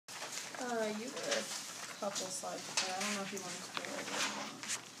You were a couple slides before. I don't know if you want to go over it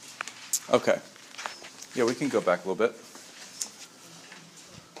or not. Okay. Yeah, we can go back a little bit.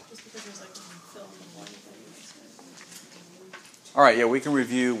 Just because there's like fill in the blank that you missed. All right, yeah, we can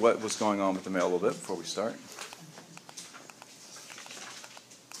review what was going on with the male a little bit before we start.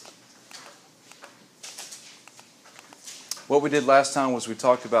 What we did last time was we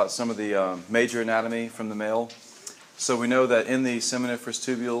talked about some of the major anatomy from the male. So we know that in the seminiferous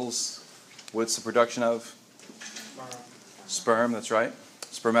tubules, what's the production of? Sperm, that's right.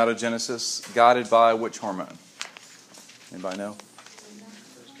 Spermatogenesis, guided by which hormone? Anybody know?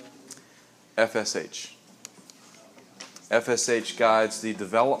 FSH. FSH guides the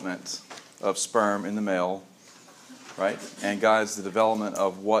development of sperm in the male, right? And guides the development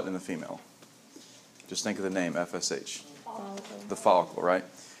of what in the female? Just think of the name, FSH. The follicle, right?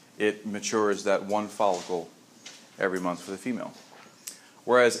 It matures that one follicle every month for the female.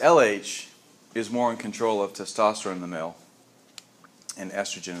 Whereas LH is more in control of testosterone in the male and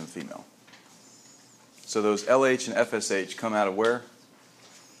estrogen in the female. So those LH and FSH come out of where?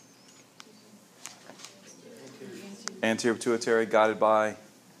 Anterior pituitary, guided by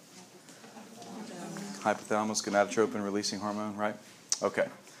hypothalamus, gonadotropin releasing hormone, right? Okay.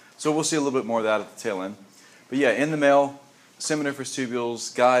 So we'll see a little bit more of that at the tail end. But yeah, in the male, seminiferous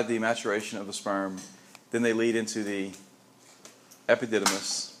tubules guide the maturation of the sperm. Then they lead into the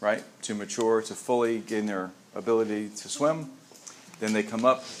epididymis, right, to mature, to fully gain their ability to swim. Then they come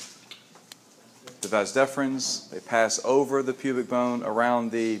up the vas deferens. They pass over the pubic bone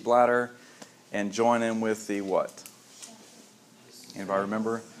around the bladder and join in with the what? Anybody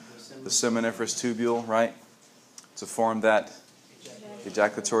remember? The seminiferous tubule, right, to form that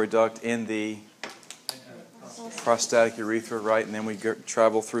ejaculatory duct in the prostatic urethra, right, and then we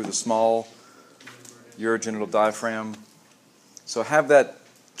travel through the small urogenital diaphragm. So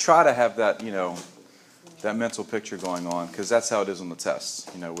try to have that, that mental picture going on, because that's how it is on the tests,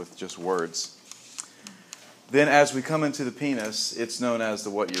 with just words. Then as we come into the penis, it's known as the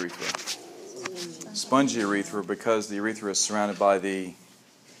what urethra? Spongy urethra, because the urethra is surrounded by the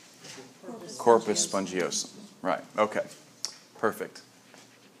corpus spongiosum. Right, okay, perfect.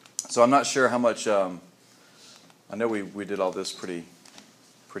 So I'm not sure how much, I know we did all this pretty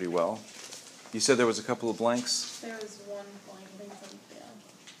well. You said there was a couple of blanks? There was one blank, I think, yeah.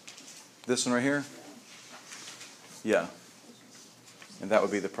 This one right here? Yeah. And that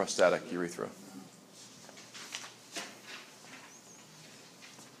would be the prostatic urethra.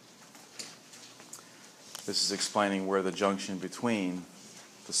 This is explaining where the junction between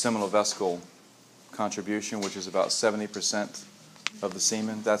the seminal vesicle contribution, which is about 70% of the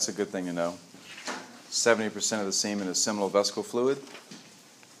semen. That's a good thing to know. 70% of the semen is seminal vesicle fluid.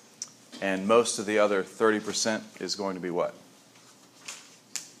 And most of the other 30% is going to be what?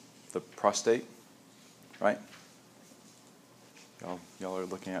 The prostate, right? Y'all are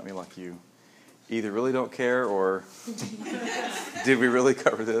looking at me like you either really don't care, or did we really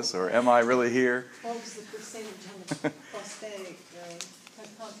cover this, or am I really here? What was the percentage on the prosthetic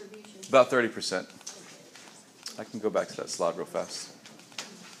contribution? About 30%. I can go back to that slide real fast.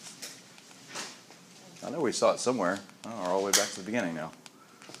 I know we saw it somewhere. Oh, we're all the way back to the beginning now.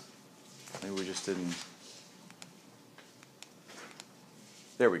 Maybe we just didn't.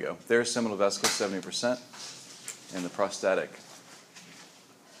 There we go. There's seminal vesicle, 70%, and the prostatic.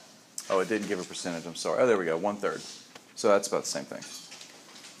 Oh, it didn't give a percentage. I'm sorry. Oh, there we go, 1/3. So that's about the same thing.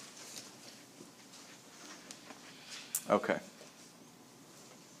 Okay.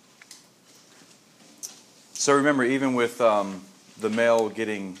 So remember, even with the male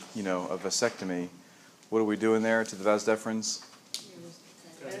getting, a vasectomy, what are we doing there to the vas deferens?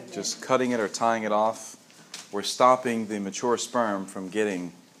 Just cutting it or tying it off. We're stopping the mature sperm from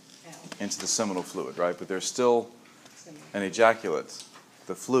getting into the seminal fluid, right? But there's still an ejaculate,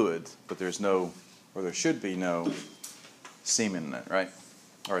 the fluid, but there's no, or there should be no semen in it, right?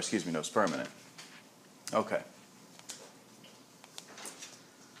 Or excuse me, no sperm in it. Okay.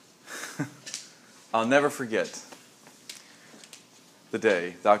 I'll never forget the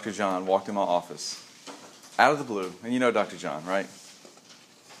day Dr. John walked in my office, out of the blue, and you know Dr. John, right?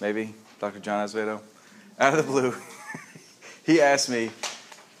 Maybe? Dr. John Azevedo? Out of the blue, he asked me,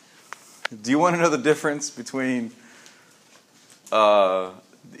 do you want to know the difference between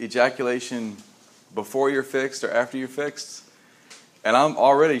ejaculation before you're fixed or after you're fixed? And I'm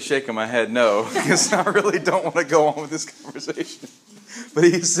already shaking my head no, because I really don't want to go on with this conversation. But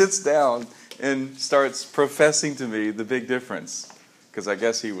he sits down and starts professing to me the big difference, because I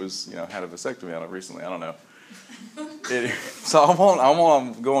guess he was, had a vasectomy on it recently. I don't know. So I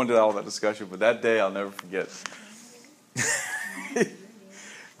won't go into all that discussion, but that day I'll never forget.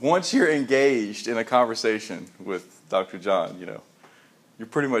 once you're engaged in a conversation with Dr. John, you're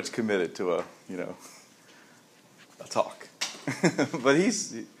pretty much committed to a talk. But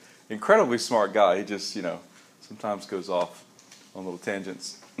he's an incredibly smart guy. He just, sometimes goes off on little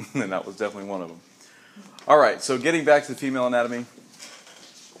tangents, and that was definitely one of them. All right, so getting back to the female anatomy.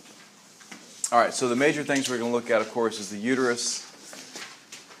 All right, so the major things we're going to look at, of course, is the uterus,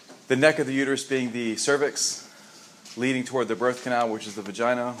 the neck of the uterus being the cervix, leading toward the birth canal, which is the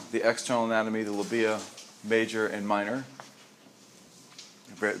vagina, the external anatomy, the labia, major and minor,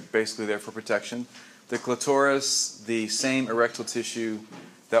 basically there for protection. The clitoris, the same erectile tissue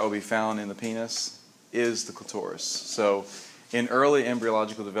that will be found in the penis, is the clitoris. So in early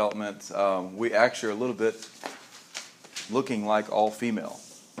embryological development, we actually are a little bit looking like all female,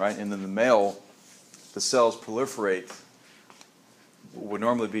 right? And then the male, the cells proliferate, what would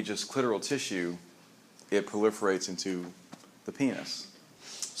normally be just clitoral tissue, it proliferates into the penis.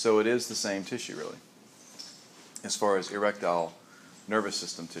 So it is the same tissue, really, as far as erectile nervous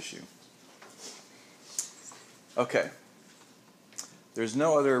system tissue. Okay. There's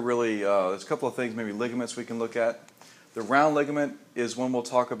no other really, there's a couple of things, maybe ligaments we can look at. The round ligament is one we'll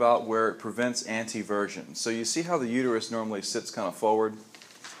talk about where it prevents anteversion. So you see how the uterus normally sits kind of forward?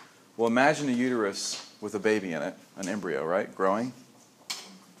 Well, imagine a uterus with a baby in it, an embryo, right, growing.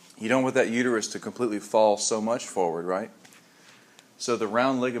 You don't want that uterus to completely fall so much forward, right? So the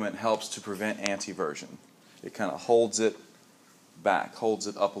round ligament helps to prevent anteversion. It kind of holds it back, holds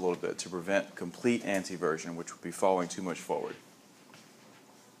it up a little bit to prevent complete anteversion, which would be falling too much forward.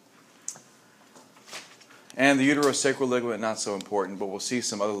 And the uterosacral ligament, not so important, but we'll see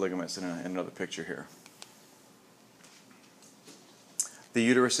some other ligaments in another picture here. The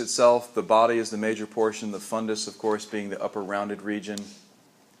uterus itself, the body is the major portion, the fundus, of course, being the upper rounded region,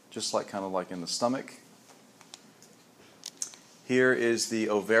 just kind of like in the stomach. Here is the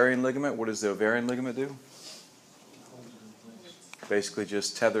ovarian ligament. What does the ovarian ligament do? Basically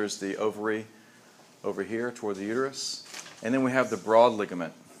just tethers the ovary over here toward the uterus. And then we have the broad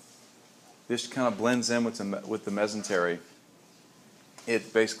ligament. This kind of blends in with the mesentery.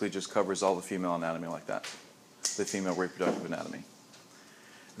 It basically just covers all the female anatomy like that, the female reproductive anatomy.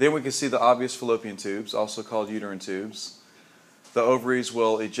 Then we can see the obvious fallopian tubes, also called uterine tubes. The ovaries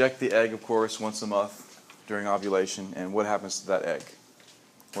will eject the egg, of course, once a month during ovulation. And what happens to that egg?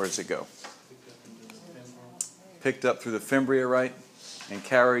 Where does it go? Picked up through the fimbria, right? And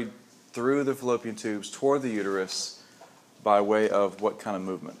carried through the fallopian tubes toward the uterus by way of what kind of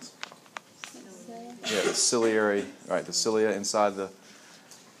movement? Yeah, the ciliary, right, the cilia inside the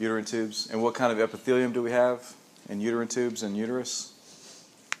uterine tubes. And what kind of epithelium do we have in uterine tubes and uterus?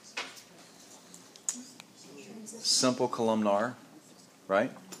 Simple columnar,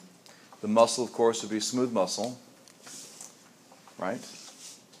 right? The muscle, of course, would be smooth muscle, right?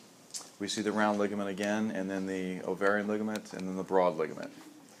 We see the round ligament again, and then the ovarian ligament, and then the broad ligament.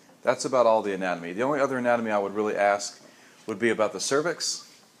 That's about all the anatomy. The only other anatomy I would really ask would be about the cervix,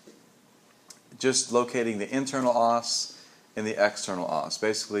 just locating the internal os and the external os,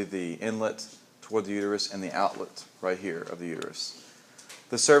 basically the inlet toward the uterus and the outlet right here of the uterus.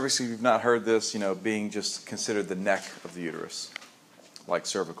 The cervix, if you've not heard this, being just considered the neck of the uterus, like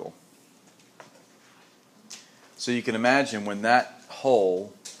cervical. So you can imagine when that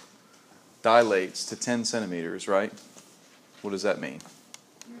hole dilates to 10 centimeters, right? What does that mean?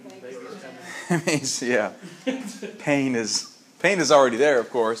 It means, yeah, pain is already there, of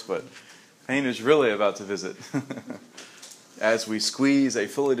course, but pain is really about to visit as we squeeze a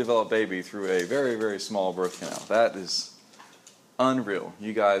fully developed baby through a very, very small birth canal. That is unreal.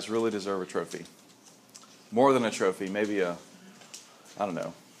 You guys really deserve a trophy. More than a trophy, maybe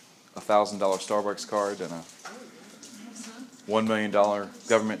 $1,000 Starbucks card and a $1 million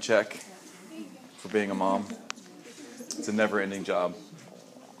government check for being a mom. It's a never-ending job.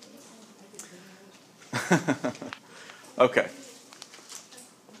 Okay.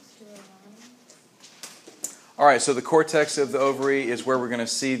 All right, so the cortex of the ovary is where we're going to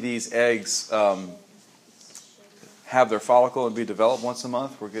see these eggs have their follicle and be developed once a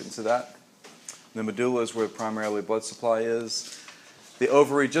month. We're getting to that. The medulla is where primarily blood supply is. The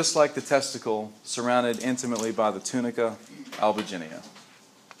ovary, just like the testicle, surrounded intimately by the tunica albuginea.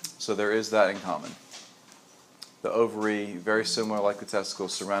 So there is that in common. The ovary, very similar like the testicle,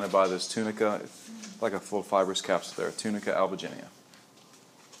 surrounded by this tunica, like a full fibrous capsule there, tunica albuginea.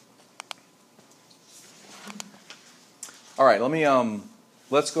 All right,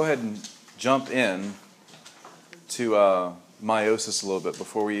 let's go ahead and jump in to meiosis a little bit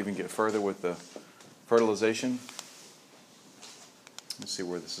before we even get further with the fertilization. Let's see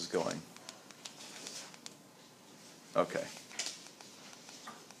where this is going. Okay.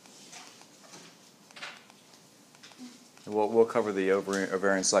 We'll cover the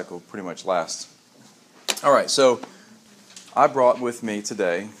ovarian cycle pretty much last. All right, so I brought with me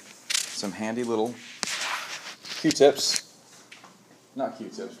today some handy little Q-tips. Not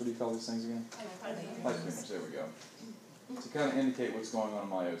Q-tips. What do you call these things again? Pipe cleaners. There we go. To kind of indicate what's going on in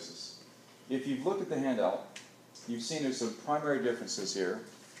meiosis. If you've looked at the handout, you've seen there's some primary differences here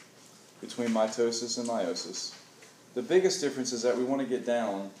between mitosis and meiosis. The biggest difference is that we want to get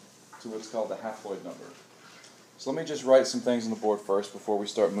down to what's called the haploid number. So let me just write some things on the board first before we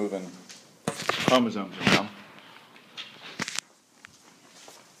start moving chromosomes around.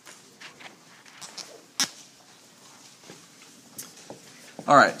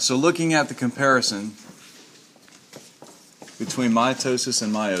 All right, so looking at the comparison between mitosis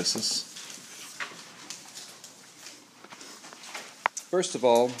and meiosis. First of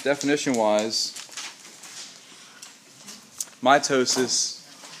all, definition-wise, mitosis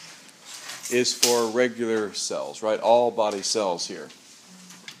is for regular cells, right? All body cells here.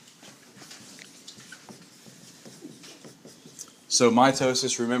 So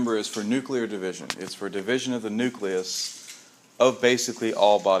mitosis, remember, is for nuclear division. It's for division of the nucleus of basically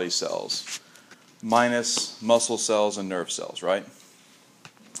all body cells, minus muscle cells and nerve cells, right?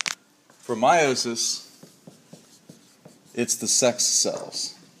 For meiosis, it's the sex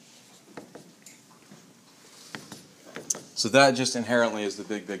cells. So that just inherently is the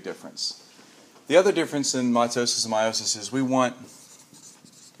big, big difference. The other difference in mitosis and meiosis is we want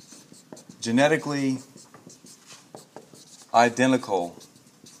genetically identical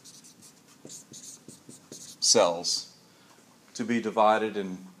cells to be divided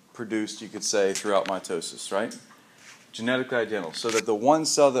and produced, you could say, throughout mitosis, right? Genetically identical. So that the one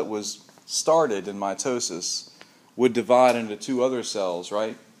cell that was started in mitosis would divide into two other cells,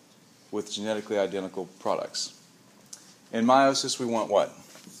 right? With genetically identical products. In meiosis, we want what?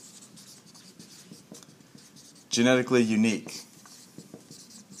 Genetically unique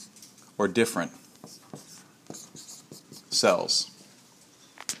or different cells.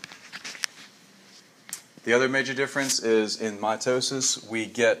 The other major difference is in mitosis, we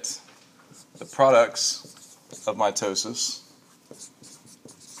get the products of mitosis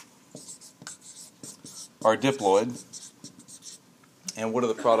are diploid. And what are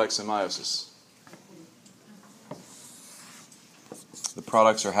the products in meiosis? The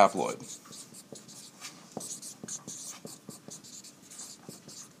products are haploid.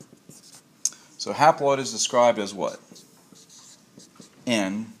 So haploid is described as what?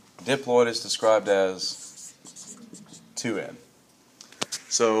 N. Diploid is described as 2N.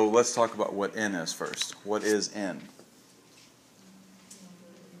 So let's talk about what N is first. What is N?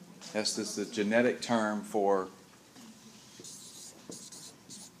 That's just the genetic term for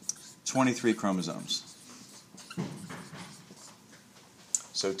 23 chromosomes.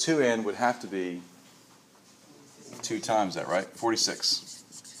 So 2N would have to be 2 times that, right? 46.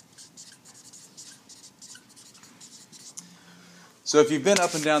 So if you've been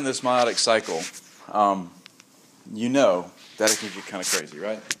up and down this meiotic cycle, you know that it can get kind of crazy,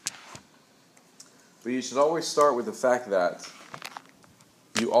 right? But you should always start with the fact that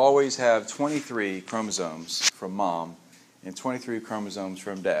you always have 23 chromosomes from mom and 23 chromosomes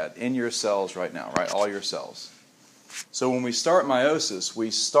from dad in your cells right now, right? All your cells. So when we start meiosis,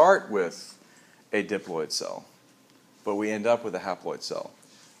 we start with a diploid cell, but we end up with a haploid cell.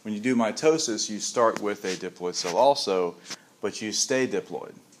 When you do mitosis, you start with a diploid cell also, but you stay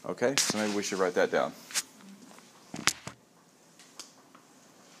diploid. Okay? So maybe we should write that down.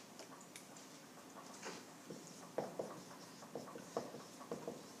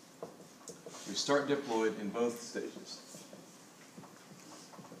 We start diploid in both stages.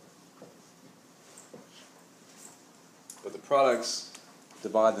 But the products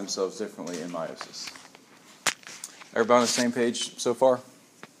divide themselves differently in meiosis. Everybody on the same page so far?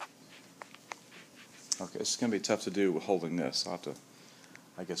 Okay, this is going to be tough to do holding this. I'll have to,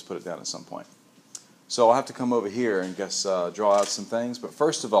 I guess, put it down at some point. So I'll have to come over here and draw out some things. But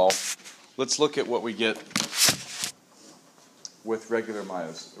first of all, let's look at what we get with regular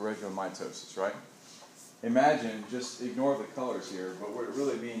mitosis, right? Imagine, just ignore the colors here, but what it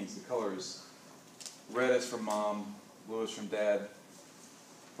really means, the colors, red is from mom, blue is from dad.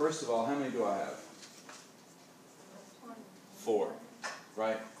 First of all, how many do I have? 4,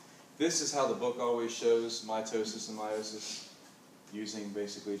 right? This is how the book always shows mitosis and meiosis, using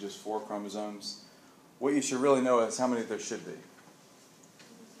basically just 4 chromosomes. What you should really know is how many there should be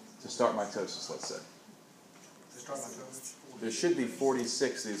to start mitosis, let's say. There should be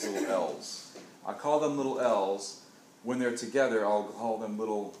 46 of these little L's. I call them little L's. When they're together, I'll call them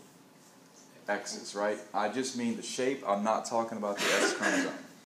little X's, right? I just mean the shape. I'm not talking about the X chromosome.